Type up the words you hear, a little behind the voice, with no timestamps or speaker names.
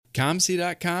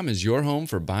ComC.com is your home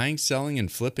for buying, selling, and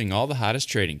flipping all the hottest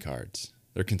trading cards.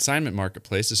 Their consignment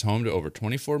marketplace is home to over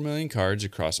 24 million cards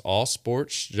across all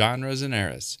sports, genres, and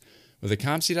eras. With a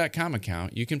ComC.com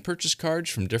account, you can purchase cards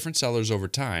from different sellers over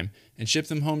time and ship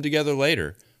them home together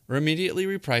later, or immediately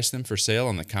reprice them for sale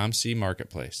on the ComC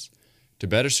marketplace. To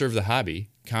better serve the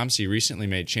hobby, ComC recently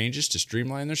made changes to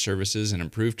streamline their services and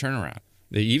improve turnaround.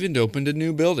 They even opened a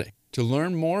new building. To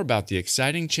learn more about the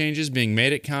exciting changes being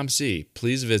made at ComC,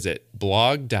 please visit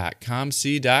blog.comc.com.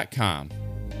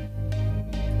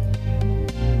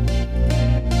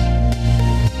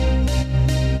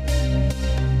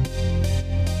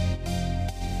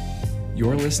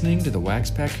 You're listening to the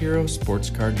Wax Pack Hero Sports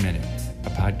Card Minute, a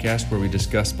podcast where we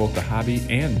discuss both the hobby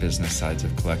and business sides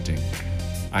of collecting.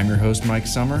 I'm your host, Mike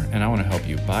Summer, and I want to help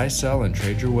you buy, sell, and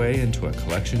trade your way into a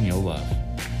collection you'll love.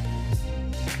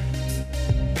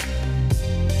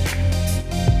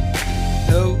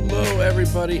 Hello,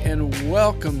 everybody, and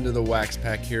welcome to the Wax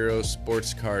Pack Hero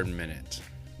Sports Card Minute.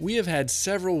 We have had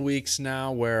several weeks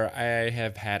now where I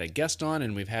have had a guest on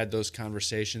and we've had those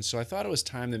conversations, so I thought it was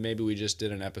time that maybe we just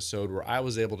did an episode where I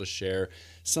was able to share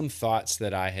some thoughts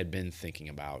that I had been thinking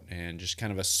about, and just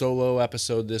kind of a solo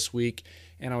episode this week.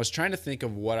 And I was trying to think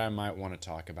of what I might want to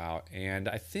talk about, and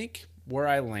I think where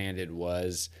I landed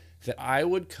was that I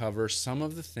would cover some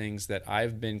of the things that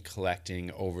I've been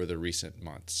collecting over the recent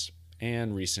months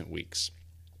and recent weeks.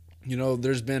 You know,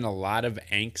 there's been a lot of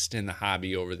angst in the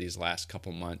hobby over these last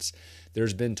couple months.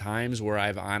 There's been times where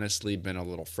I've honestly been a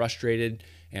little frustrated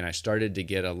and I started to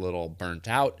get a little burnt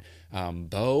out.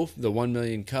 Bo, the 1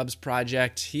 Million Cubs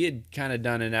Project, he had kind of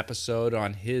done an episode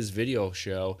on his video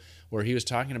show where he was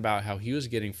talking about how he was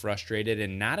getting frustrated,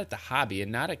 and not at the hobby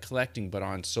and not at collecting, but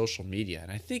on social media.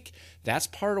 And I think that's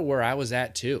part of where I was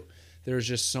at too. There was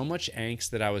just so much angst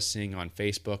that I was seeing on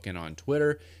Facebook and on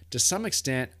Twitter. To some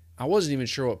extent, I wasn't even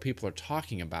sure what people are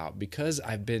talking about because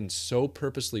I've been so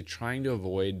purposely trying to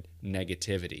avoid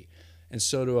negativity. And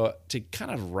so to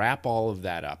kind of wrap all of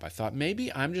that up, I thought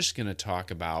maybe I'm just going to talk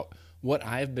about what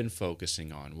I've been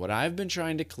focusing on, what I've been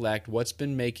trying to collect, what's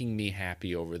been making me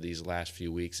happy over these last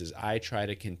few weeks as I try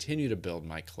to continue to build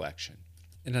my collection.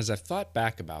 And as I've thought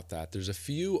back about that, there's a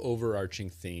few overarching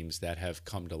themes that have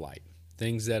come to light,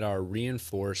 things that are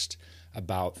reinforced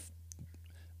about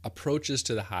approaches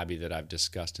to the hobby that I've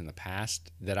discussed in the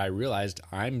past that I realized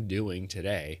I'm doing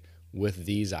today with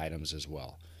these items as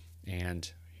well.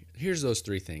 And here's those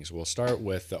three things. We'll start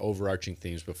with the overarching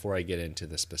themes before I get into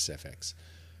the specifics.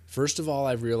 First of all,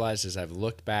 I've realized as I've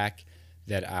looked back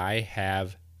that I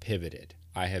have pivoted.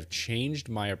 I have changed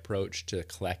my approach to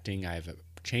collecting. I've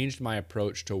changed my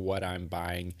approach to what I'm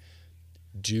buying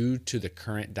due to the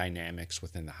current dynamics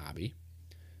within the hobby.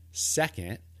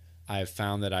 Second, I've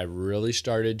found that I really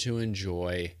started to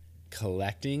enjoy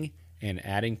collecting and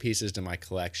adding pieces to my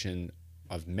collection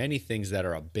of many things that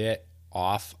are a bit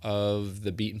off of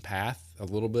the beaten path, a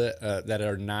little bit that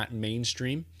are not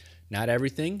mainstream. Not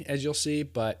everything, as you'll see,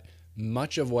 but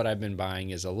much of what I've been buying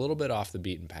is a little bit off the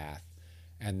beaten path.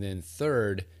 And then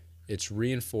third, it's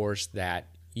reinforced that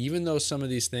even though some of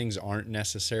these things aren't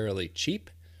necessarily cheap,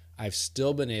 I've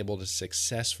still been able to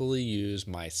successfully use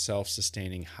my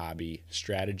self-sustaining hobby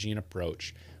strategy and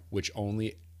approach, which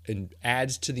only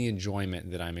adds to the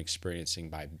enjoyment that I'm experiencing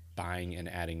by buying and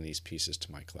adding these pieces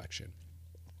to my collection.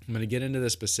 I'm going to get into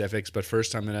the specifics, but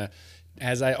first I'm going to,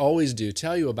 as I always do,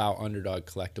 tell you about Underdog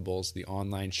Collectibles, the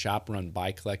online shop run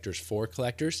by collectors for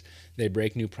collectors. They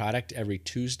break new product every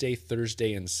Tuesday,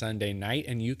 Thursday, and Sunday night,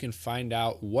 and you can find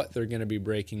out what they're going to be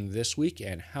breaking this week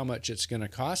and how much it's going to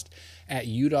cost at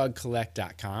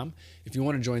udogcollect.com. If you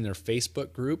want to join their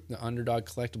Facebook group, the Underdog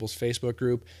Collectibles Facebook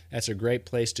group, that's a great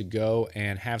place to go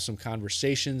and have some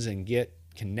conversations and get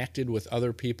connected with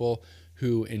other people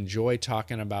who enjoy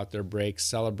talking about their breaks,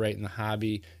 celebrating the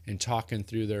hobby, and talking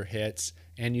through their hits.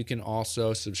 And you can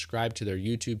also subscribe to their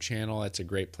YouTube channel. It's a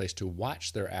great place to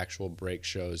watch their actual break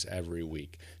shows every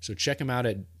week. So check them out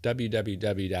at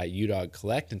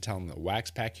www.udogcollect and tell them that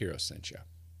Wax Pack Hero sent you.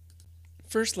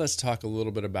 First, let's talk a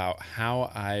little bit about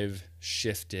how I've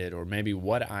shifted, or maybe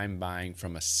what I'm buying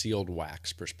from a sealed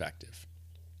wax perspective.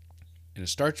 And it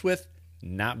starts with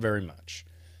not very much.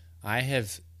 I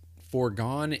have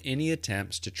foregone any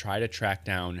attempts to try to track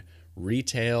down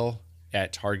retail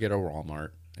at Target or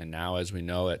Walmart. And now, as we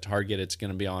know, at Target, it's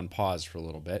going to be on pause for a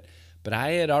little bit. But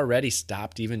I had already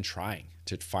stopped even trying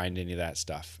to find any of that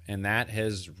stuff. And that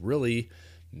has really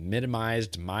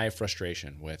minimized my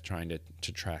frustration with trying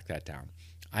to track that down.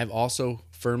 I've also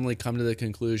firmly come to the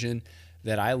conclusion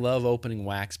that I love opening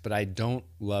wax, but I don't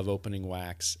love opening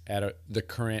wax at the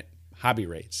current hobby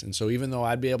rates. And so even though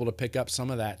I'd be able to pick up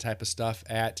some of that type of stuff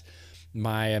at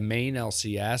my main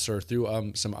LCS or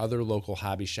through some other local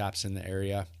hobby shops in the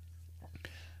area,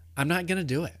 I'm not going to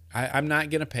do it. I'm not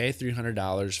going to pay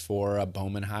 $300 for a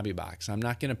Bowman hobby box. I'm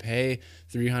not going to pay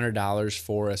 $300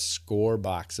 for a score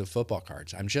box of football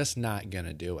cards. I'm just not going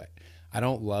to do it. I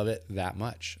don't love it that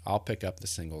much. I'll pick up the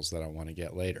singles that I want to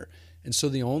get later. And so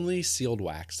the only sealed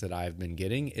wax that I've been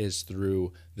getting is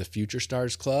through the Future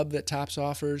Stars Club that Topps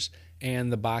offers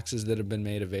and the boxes that have been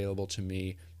made available to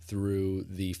me through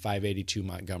the 582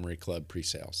 Montgomery Club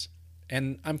pre-sales.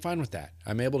 And I'm fine with that.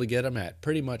 I'm able to get them at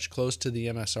pretty much close to the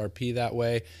MSRP that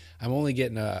way. I'm only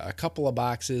getting a couple of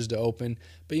boxes to open,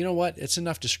 but you know what? It's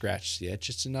enough to scratch the itch.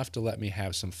 It's enough to let me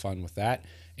have some fun with that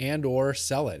and or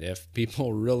sell it if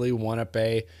people really want to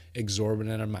pay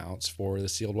exorbitant amounts for the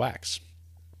sealed wax.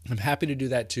 I'm happy to do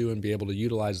that too and be able to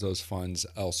utilize those funds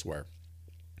elsewhere.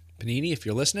 Panini, if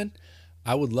you're listening,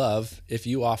 I would love if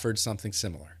you offered something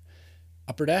similar.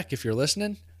 Upper Deck, if you're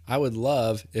listening, I would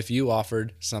love if you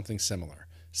offered something similar,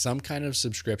 some kind of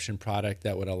subscription product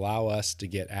that would allow us to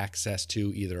get access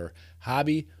to either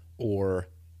hobby or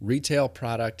retail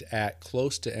product at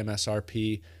close to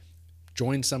MSRP,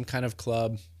 join some kind of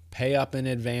club, pay up in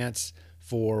advance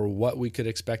for what we could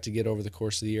expect to get over the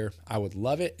course of the year. I would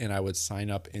love it, and I would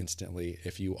sign up instantly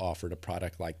if you offered a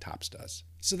product like Topps does.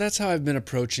 So that's how I've been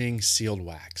approaching sealed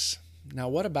wax. Now,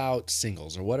 what about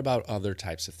singles, or what about other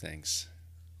types of things?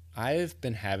 I've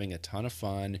been having a ton of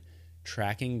fun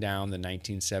tracking down the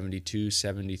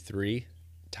 1972-73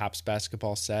 Topps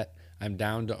basketball set. I'm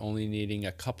down to only needing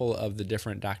a couple of the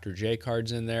different Dr. J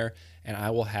cards in there, and I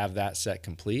will have that set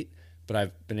complete. But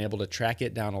I've been able to track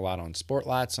it down a lot on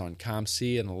Sportlots, on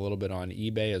ComC, and a little bit on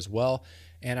eBay as well.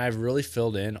 And I've really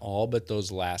filled in all but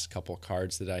those last couple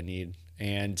cards that I need.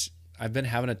 And I've been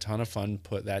having a ton of fun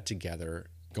put that together,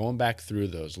 going back through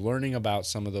those, learning about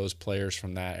some of those players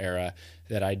from that era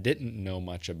that I didn't know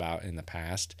much about in the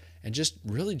past, and just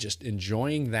really just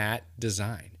enjoying that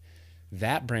design.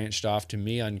 That branched off to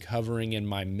me uncovering in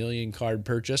my million card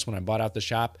purchase when I bought out the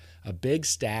shop a big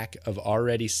stack of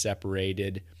already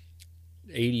separated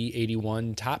 80,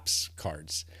 81 Topps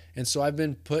cards. And so I've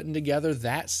been putting together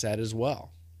that set as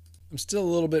well. I'm still a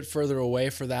little bit further away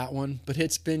for that one, but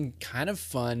it's been kind of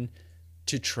fun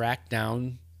to track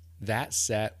down that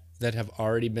set that have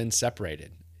already been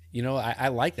separated. You know, I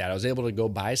like that. I was able to go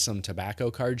buy some tobacco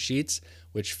card sheets,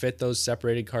 which fit those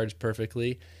separated cards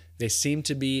perfectly. They seem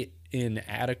to be in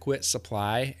adequate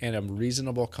supply and a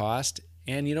reasonable cost.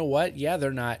 And you know what? Yeah,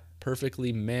 they're not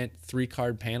perfectly mint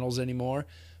 3-card panels anymore,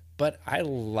 but I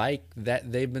like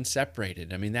that they've been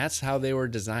separated. I mean, that's how they were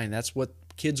designed. That's what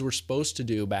kids were supposed to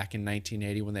do back in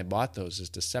 1980 when they bought those, is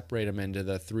to separate them into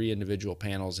the 3 individual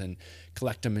panels and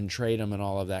collect them and trade them and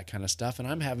all of that kind of stuff. And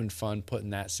I'm having fun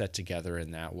putting that set together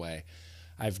in that way.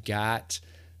 I've got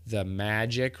the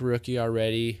Magic rookie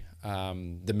already,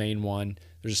 the main one.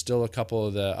 There's still a couple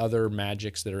of the other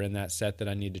Magics that are in that set that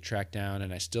I need to track down,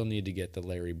 and I still need to get the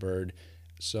Larry Bird.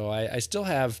 So I still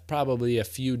have probably a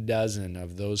few dozen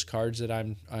of those cards that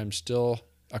I'm still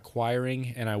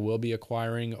acquiring, and I will be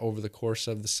acquiring over the course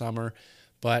of the summer.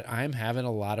 But I'm having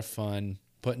a lot of fun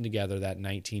putting together that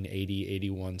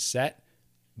 1980-81 set,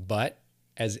 but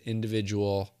as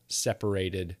individual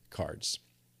separated cards.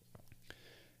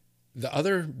 The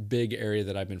other big area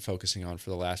that I've been focusing on for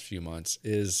the last few months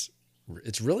is,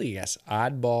 it's really, yes,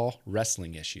 oddball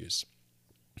wrestling issues.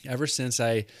 Ever since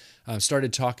I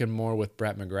started talking more with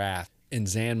Brett McGrath and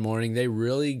Zan Morning, they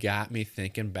really got me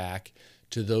thinking back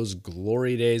to those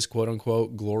glory days, quote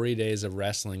unquote, glory days of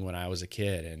wrestling when I was a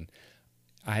kid. And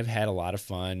I've had a lot of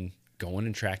fun going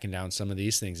and tracking down some of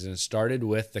these things. And it started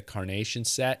with the Carnation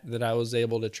set that I was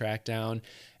able to track down.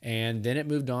 And then it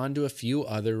moved on to a few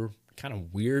other kind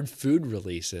of weird food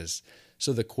releases.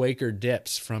 So the Quaker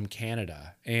Dips from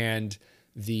Canada and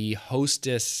the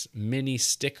Hostess mini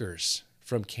stickers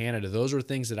from Canada. Those were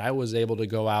things that I was able to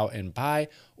go out and buy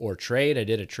or trade. I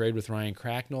did a trade with Ryan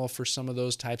Cracknell for some of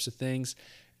those types of things.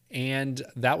 And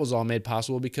that was all made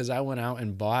possible because I went out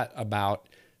and bought about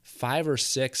 5 or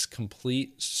 6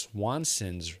 complete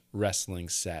Swanson's wrestling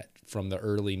set from the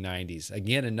early 90s.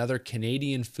 Again, another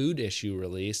Canadian food issue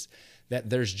release that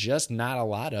there's just not a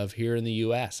lot of here in the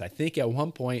US. I think at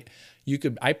one point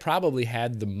I probably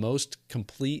had the most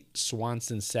complete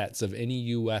Swanson sets of any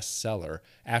US seller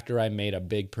after I made a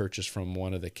big purchase from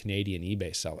one of the Canadian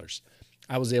eBay sellers.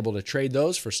 I was able to trade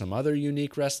those for some other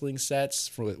unique wrestling sets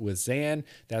with Zan.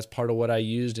 That's part of what I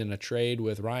used in a trade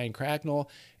with Ryan Cracknell.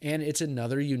 And it's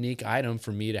another unique item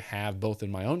for me to have both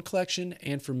in my own collection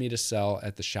and for me to sell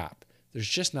at the shop. There's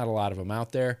just not a lot of them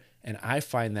out there, and I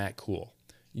find that cool.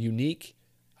 Unique,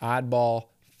 oddball,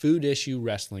 food issue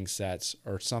wrestling sets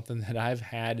are something that I've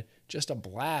had just a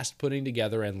blast putting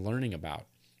together and learning about.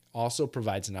 Also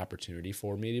provides an opportunity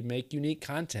for me to make unique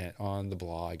content on the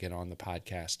blog and on the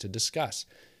podcast to discuss.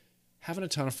 Having a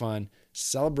ton of fun,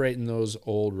 celebrating those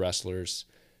old wrestlers,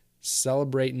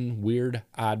 celebrating weird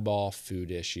oddball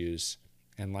food issues.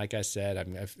 And like I said,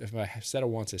 if I said it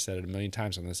once, I said it a million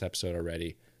times on this episode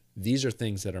already. These are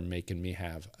things that are making me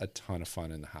have a ton of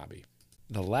fun in the hobby.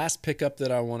 The last pickup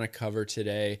that I want to cover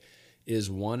today is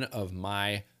one of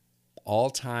my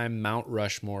all-time Mount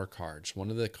Rushmore cards.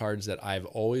 One of the cards that I've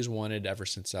always wanted ever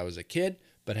since I was a kid,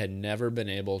 but had never been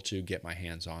able to get my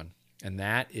hands on. And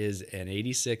that is an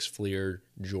 86 Fleer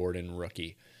Jordan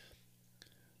rookie.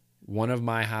 One of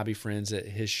my hobby friends at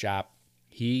his shop,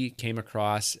 he came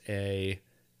across a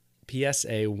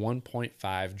PSA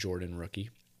 1.5 Jordan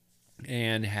rookie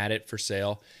and had it for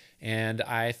sale. And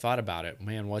I thought about it.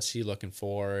 Man, what's he looking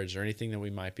for? Is there anything that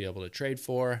we might be able to trade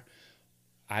for?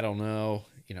 I don't know.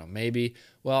 Maybe.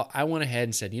 Well, I went ahead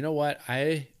and said, you know what?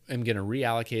 I am going to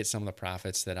reallocate some of the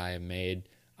profits that I have made.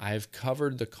 I've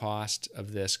covered the cost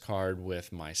of this card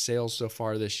with my sales so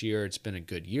far this year. It's been a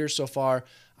good year so far.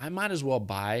 I might as well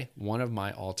buy one of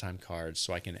my all-time cards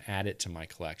so I can add it to my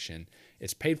collection.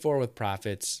 It's paid for with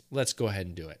profits. Let's go ahead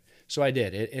and do it. So I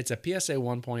did. It's a PSA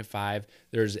 1.5.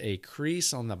 There's a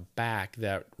crease on the back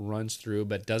that runs through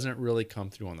but doesn't really come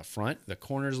through on the front. The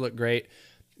corners look great.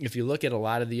 If you look at a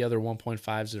lot of the other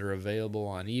 1.5s that are available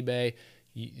on eBay,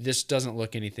 this doesn't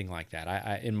look anything like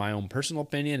that. In my own personal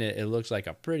opinion, it looks like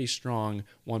a pretty strong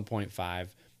 1.5.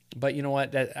 But you know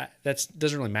what? That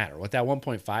doesn't really matter. What that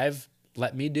 1.5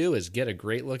 let me do is get a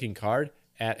great looking card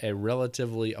at a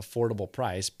relatively affordable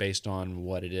price based on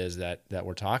what it is that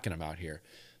we're talking about here.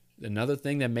 Another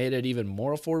thing that made it even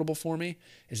more affordable for me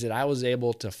is that I was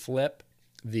able to flip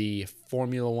the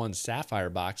Formula One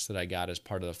Sapphire box that I got as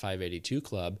part of the 582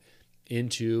 Club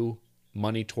into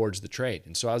money towards the trade.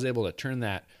 And so I was able to turn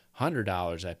that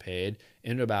 $100 I paid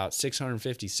into about $650,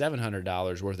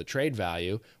 $700 worth of trade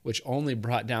value, which only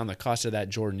brought down the cost of that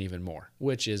Jordan even more,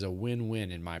 which is a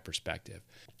win-win in my perspective.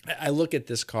 I look at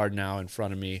this card now in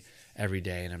front of me every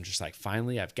day, and I'm just like,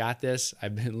 finally, I've got this.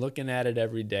 I've been looking at it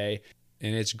every day,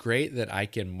 and it's great that I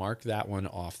can mark that one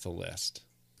off the list.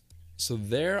 So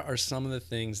there are some of the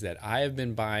things that I have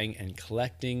been buying and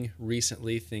collecting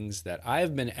recently, things that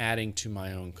I've been adding to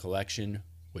my own collection,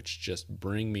 which just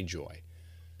bring me joy.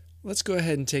 Let's go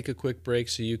ahead and take a quick break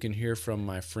so you can hear from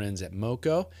my friends at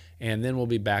Moco, and then we'll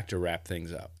be back to wrap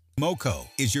things up. Moco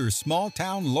is your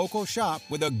small-town local shop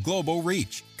with a global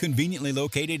reach. Conveniently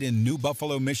located in New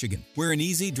Buffalo, Michigan. We're an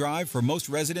easy drive for most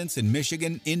residents in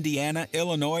Michigan, Indiana,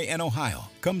 Illinois, and Ohio.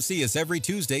 Come see us every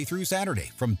Tuesday through Saturday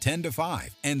from 10 to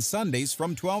 5 and Sundays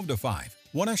from 12 to 5.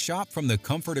 Want to shop from the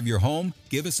comfort of your home?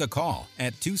 Give us a call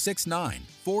at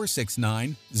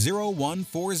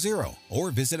 269-469-0140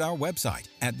 or visit our website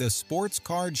at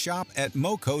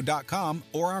thesportscardshop@moco.com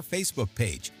or our Facebook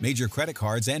page. Major credit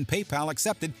cards and PayPal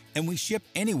accepted, and we ship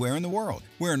anywhere in the world.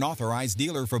 We're an authorized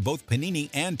dealer for both Panini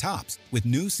and Topps, with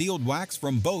new sealed wax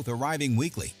from both arriving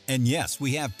weekly. And yes,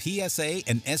 we have PSA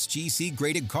and SGC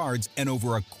graded cards and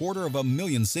over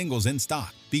 250,000 singles in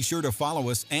stock. Be sure to follow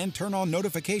us and turn on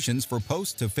notifications for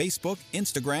posts to Facebook,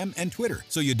 Instagram, and Twitter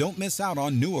so you don't miss out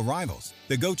on new arrivals.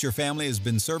 The Gocher family has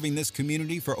been serving this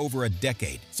community for over a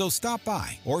decade, so stop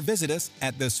by or visit us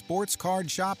at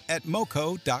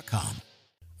thesportscardshop@moco.com.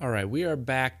 All right, we are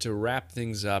back to wrap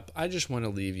things up. I just want to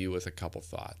leave you with a couple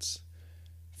thoughts.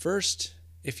 First,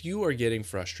 if you are getting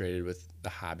frustrated with the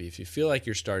hobby, if you feel like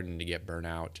you're starting to get burnt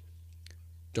out,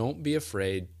 don't be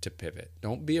afraid to pivot.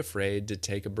 Don't be afraid to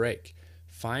take a break.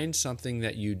 Find something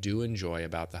that you do enjoy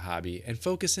about the hobby and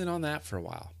focus in on that for a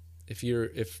while. If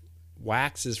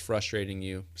wax is frustrating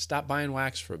you, stop buying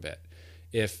wax for a bit.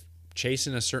 If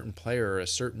chasing a certain player or a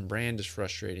certain brand is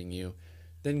frustrating you,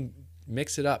 then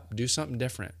mix it up. Do something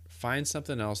different. Find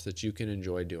something else that you can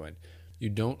enjoy doing. You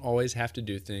don't always have to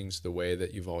do things the way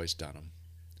that you've always done them.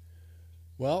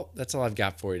 Well, that's all I've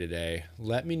got for you today.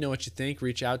 Let me know what you think.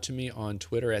 Reach out to me on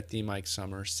Twitter at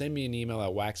TheMikeSummer. Send me an email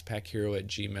at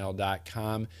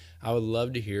waxpackhero@gmail.com. I would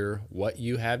love to hear what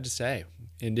you have to say.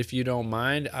 And if you don't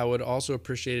mind, I would also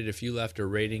appreciate it if you left a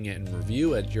rating and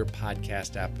review at your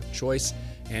podcast app of choice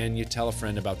and you tell a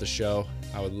friend about the show.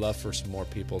 I would love for some more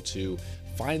people to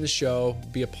find the show,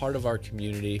 be a part of our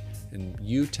community, and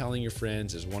you telling your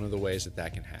friends is one of the ways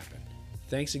that can happen.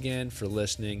 Thanks again for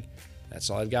listening. That's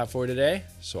all I've got for you today,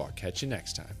 so I'll catch you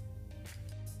next time.